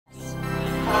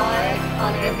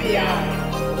NPI.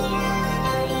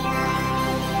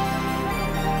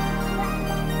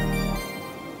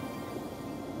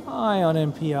 Hi on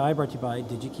NPI, brought to you by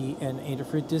DigiKey and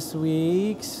Adafruit. This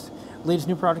week's latest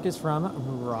new product is from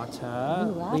Murata.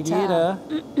 Lady Ada,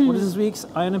 what is this week's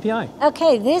Eye on NPI?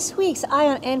 Okay, this week's Eye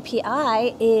on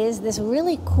NPI is this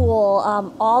really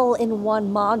cool all-in-one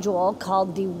module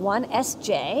called the One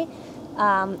SJ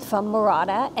from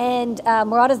Murata. And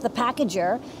Murata's the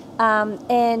packager.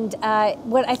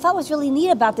 What I thought was really neat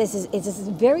about this is this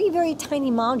very, very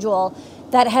tiny module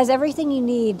that has everything you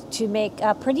need to make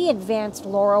a pretty advanced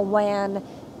LoRaWAN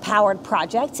powered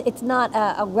projects. It's not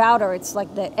a router, it's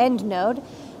like the end node.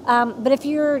 But if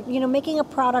you're making a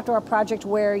product or a project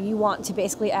where you want to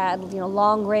basically add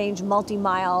long range,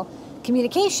 multi-mile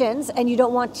communications, and you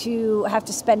don't want to have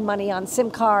to spend money on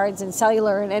SIM cards and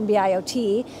cellular and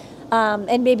NB-IoT,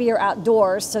 and maybe you're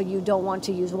outdoors so you don't want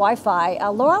to use Wi-Fi,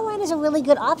 LoRaWAN is a really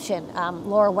good option.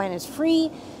 LoRaWAN is free.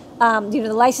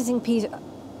 The licensing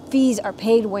fees are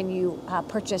paid when you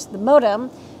purchase the modem,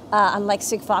 unlike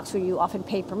Sigfox where you often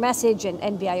pay per message, and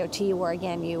NB-IoT where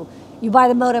again you buy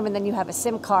the modem and then you have a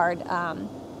SIM card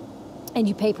and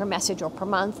you pay per message or per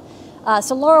month.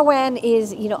 So LoRaWAN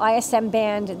is ISM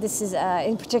band. This is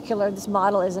in particular, this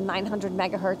model is a 900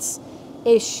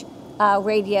 megahertz-ish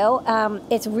radio.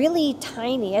 It's really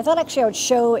tiny. I thought actually I would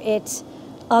show it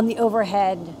on the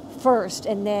overhead first,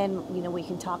 and then we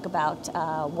can talk about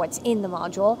what's in the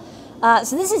module.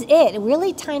 So this is it, a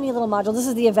really tiny little module. This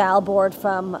is the eval board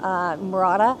from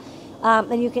Murata.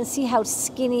 And you can see how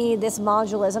skinny this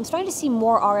module is. I'm starting to see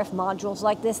more RF modules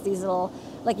like this, these little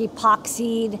like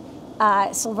epoxied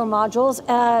silver modules.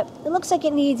 It looks like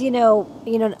it needs,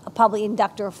 probably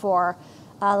inductor for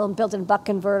a little built-in buck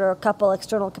converter, a couple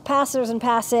external capacitors and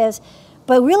passives.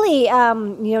 But really,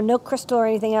 no crystal or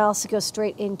anything else. It goes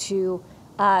straight into,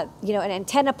 an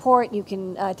antenna port. You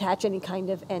can attach any kind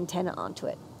of antenna onto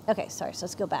it. Okay, sorry, so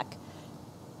let's go back.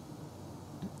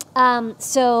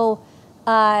 This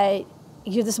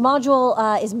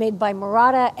module is made by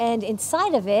Murata, and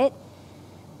inside of it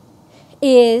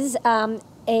is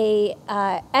a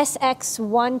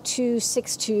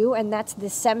SX1262, and that's the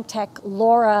Semtech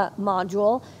LoRa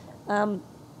module.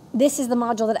 This is the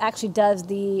module that actually does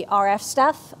the RF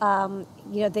stuff.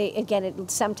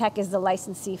 Semtech is the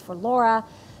licensee for LoRa.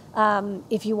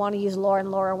 If you want to use LoRa and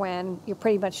LoRaWAN, you're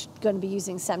pretty much going to be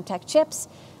using Semtech chips.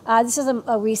 This is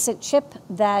a recent chip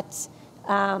that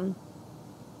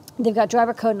they've got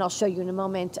driver code, and I'll show you in a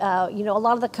moment. A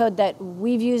lot of the code that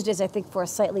we've used is, I think, for a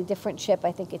slightly different chip.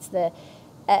 I think it's the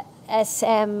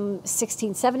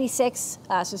SM1676.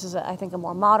 So this is, I think, a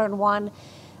more modern one.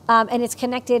 And it's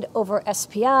connected over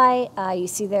SPI. You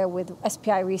see there with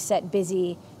SPI reset,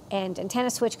 busy, and antenna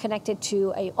switch connected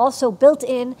to a also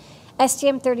built-in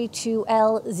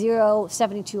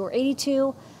STM32L072 or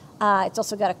 82. It's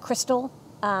also got a crystal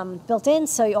built in,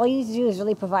 so all you need to do is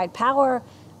really provide power,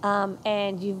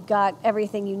 and you've got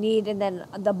everything you need. And then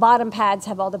the bottom pads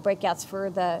have all the breakouts for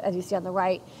the, as you see on the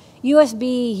right,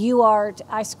 USB, UART,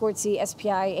 I2C,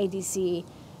 SPI, ADC,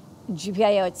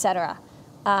 GPIO, etc.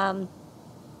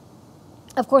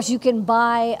 Of course, you can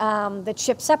buy the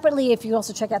chip separately if you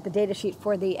also check out the datasheet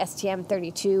for the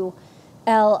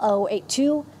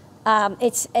STM32L082.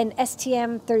 It's an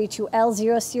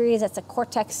STM32L0 series. That's a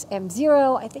Cortex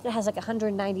M0. I think it has like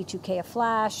 192K of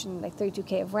flash and like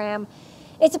 32K of RAM.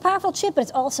 It's a powerful chip, but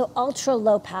it's also ultra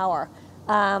low power.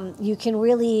 You can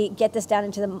really get this down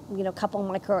into the couple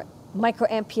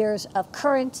microamperes of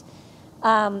current.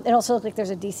 It also looks like there's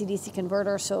a DC-DC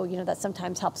converter, so that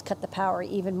sometimes helps cut the power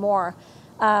even more,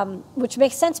 which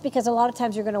makes sense because a lot of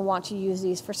times you're going to want to use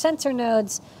these for sensor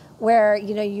nodes, where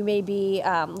you may be,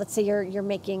 let's say you're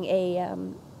making a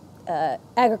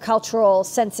agricultural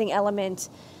sensing element.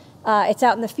 It's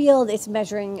out in the field. It's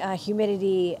measuring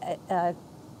humidity,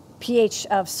 pH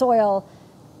of soil,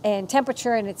 and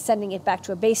temperature, and it's sending it back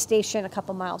to a base station a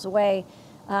couple miles away.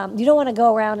 You don't want to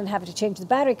go around and have to change the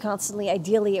battery constantly.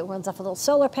 Ideally, it runs off a little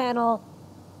solar panel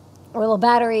or a little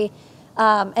battery,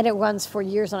 and it runs for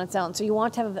years on its own. So you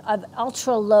want to have an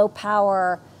ultra low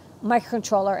power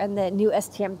microcontroller, and the new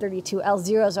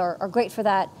STM32L0s are great for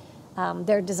that.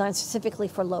 They're designed specifically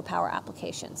for low power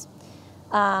applications.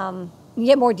 You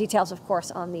get more details, of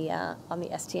course, on the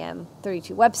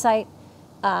STM32 website.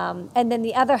 And then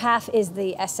the other half is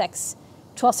the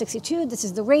SX1262. This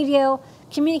is the radio,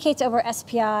 communicates over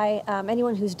SPI.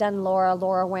 Anyone who's done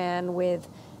LoRaWAN with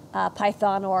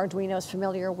Python or Arduino is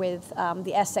familiar with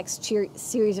the SX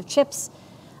series of chips.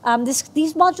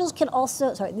 These modules can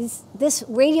also, this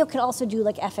radio can also do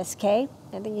like FSK.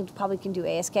 I think you probably can do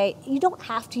ASK. You don't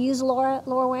have to use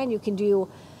LoRaWAN. You can do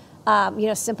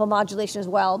simple modulation as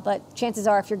well. But chances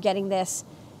are, if you're getting this,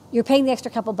 you're paying the extra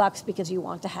couple bucks because you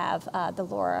want to have the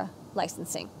LoRa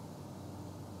licensing.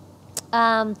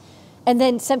 And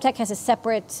then Semtech has a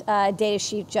separate data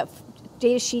sheet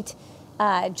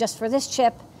just for this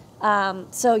chip.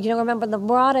 So, remember the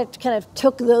Murata kind of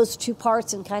took those two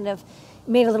parts and kind of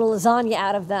made a little lasagna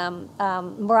out of them.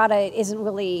 Murata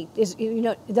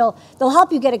they'll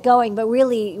help you get it going, but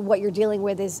really what you're dealing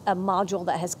with is a module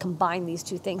that has combined these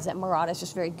two things that Murata is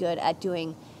just very good at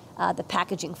doing the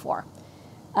packaging for.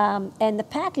 And the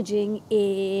packaging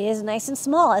is nice and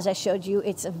small, as I showed you.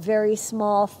 It's a very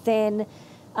small, thin,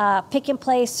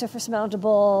 pick-and-place,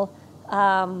 surface-mountable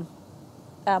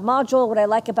module. What I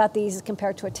like about these is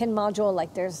compared to a tin module,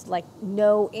 there's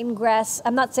no ingress.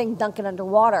 I'm not saying dunk it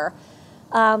underwater,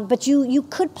 but you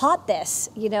could pot this,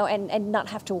 and not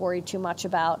have to worry too much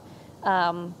about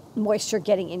moisture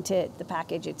getting into the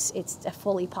package. It's a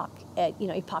full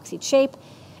epoxied shape.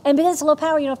 And because it's low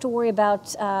power, you don't have to worry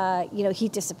about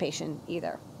heat dissipation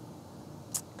either.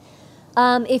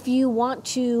 If you want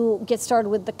to get started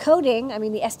with the coding,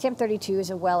 the STM32 is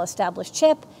a well-established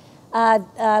chip.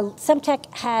 Semtech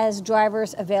has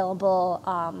drivers available.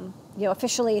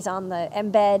 Officially it's on the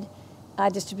Mbed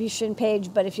distribution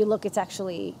page, but if you look, it's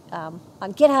actually on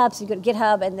GitHub. So you go to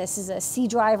GitHub, and this is a C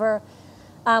driver,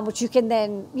 which you can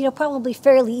then, probably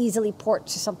fairly easily port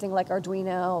to something like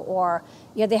Arduino, or,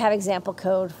 they have example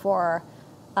code for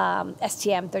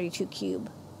STM32 Cube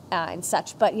and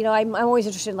such. But, I'm always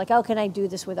interested in can I do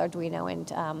this with Arduino?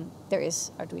 And there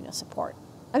is Arduino support.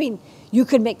 You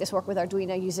could make this work with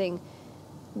Arduino using,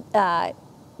 an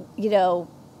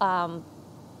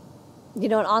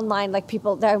online,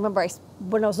 people, I remember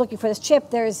when I was looking for this chip,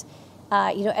 there's,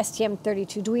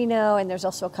 STM32 Duino, and there's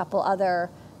also a couple other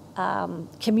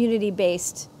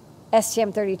community-based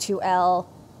STM32L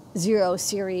 0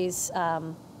 series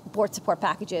board support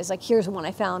packages. Here's one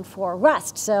I found for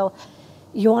Rust. So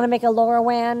you want to make a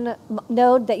LoRaWAN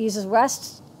node that uses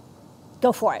Rust?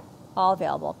 Go for it. All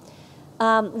available.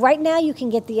 Right now you can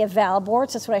get the eval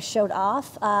boards. That's what I showed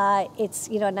off. It's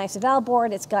a nice eval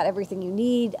board. It's got everything you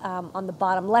need. On the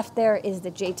bottom left there is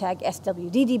the JTAG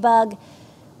SWD debug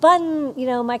button,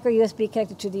 micro USB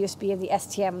connected to the USB of the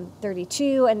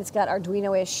STM32, and it's got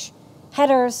Arduino-ish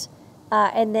headers,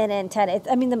 and then antenna.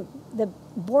 The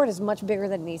board is much bigger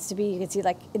than it needs to be. You can see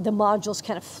the modules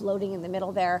kind of floating in the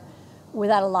middle there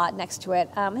without a lot next to it.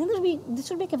 I think this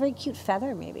would make a very cute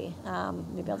feather, maybe.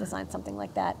 Maybe I'll design something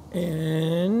like that.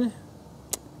 And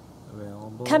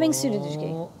available coming soon to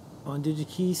DigiKey. On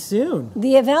DigiKey soon.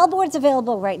 The eval board's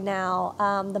available right now.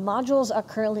 The modules are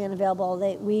currently unavailable.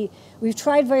 We've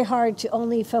tried very hard to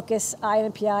only focus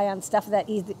INPI on stuff that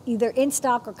either in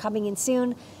stock or coming in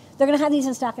soon. They're going to have these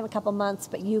in stock in a couple months,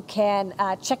 but you can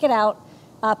check it out,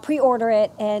 pre-order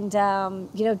it, and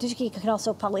DigiKey can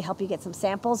also probably help you get some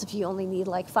samples if you only need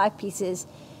 5 pieces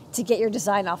to get your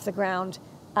design off the ground.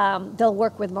 They'll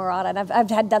work with Murata, and I've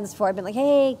done this before. I've been like,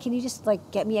 hey, can you just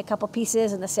get me a couple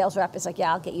pieces? And the sales rep is like,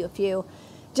 yeah, I'll get you a few,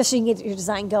 just so you can get your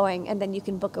design going, and then you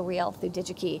can book a reel through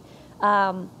DigiKey.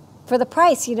 For the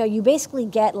price, you basically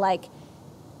get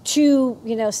 2,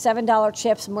 $7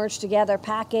 chips merged together,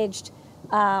 packaged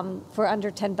for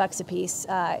under $10 a piece.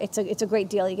 It's a great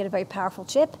deal. You get a very powerful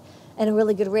chip and a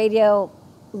really good radio,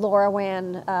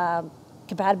 LoRaWAN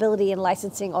compatibility and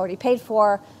licensing already paid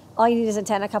for. All you need is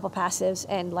antenna, a couple passives,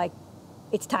 and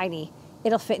it's tiny.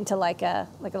 It'll fit into a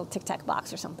little Tic Tac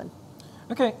box or something.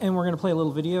 Okay, and we're going to play a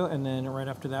little video, and then right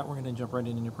after that, we're going to jump right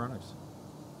into new products.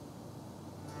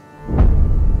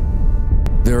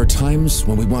 There are times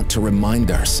when we want to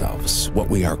remind ourselves what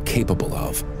we are capable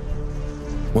of.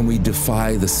 When we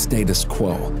defy the status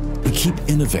quo, we keep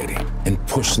innovating and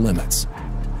push limits.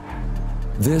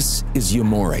 This is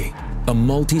Yumori, a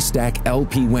multi-stack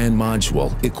LPWAN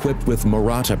module equipped with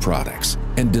Murata products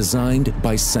and designed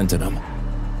by Sentinum.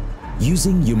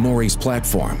 Using Yumori's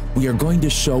platform, we are going to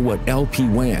show what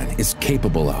LPWAN is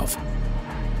capable of,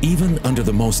 even under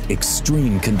the most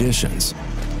extreme conditions.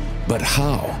 But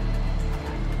how?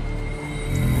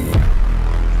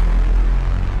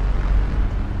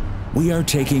 We are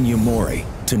taking Yumori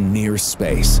to near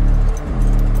space.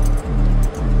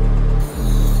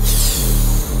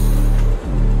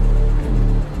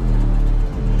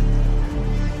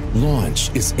 Launch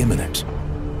is imminent.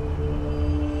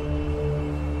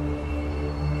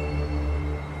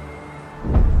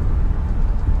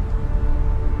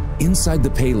 Inside the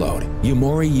payload,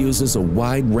 Yumori uses a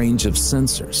wide range of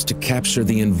sensors to capture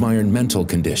the environmental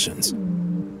conditions.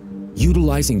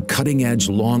 Utilizing cutting-edge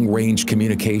long-range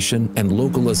communication and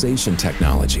localization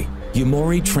technology,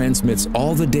 Yumori transmits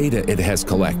all the data it has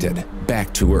collected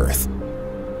back to Earth.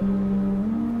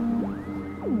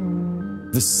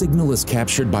 the signal is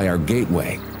captured by our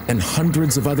gateway and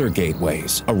hundreds of other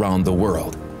gateways around the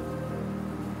world.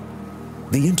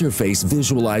 The interface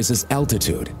visualizes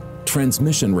altitude,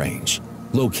 transmission range,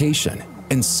 location,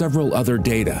 and several other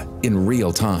data in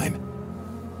real time.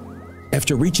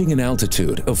 After reaching an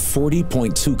altitude of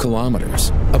 40.2 kilometers,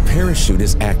 a parachute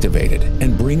is activated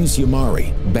and brings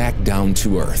Yumari back down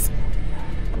to Earth.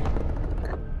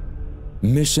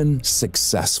 Mission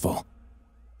successful.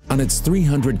 On its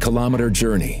 300-kilometer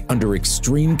journey under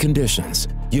extreme conditions,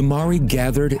 Yumari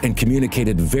gathered and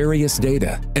communicated various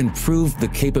data and proved the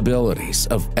capabilities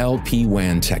of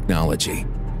LPWAN technology.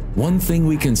 One thing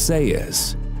we can say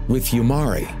is, with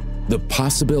Yumari, the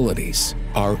possibilities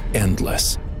are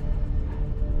endless.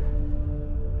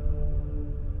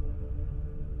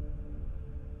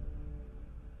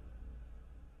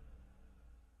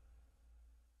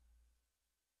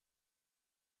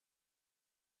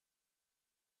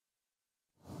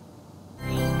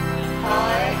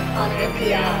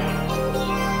 Olympia.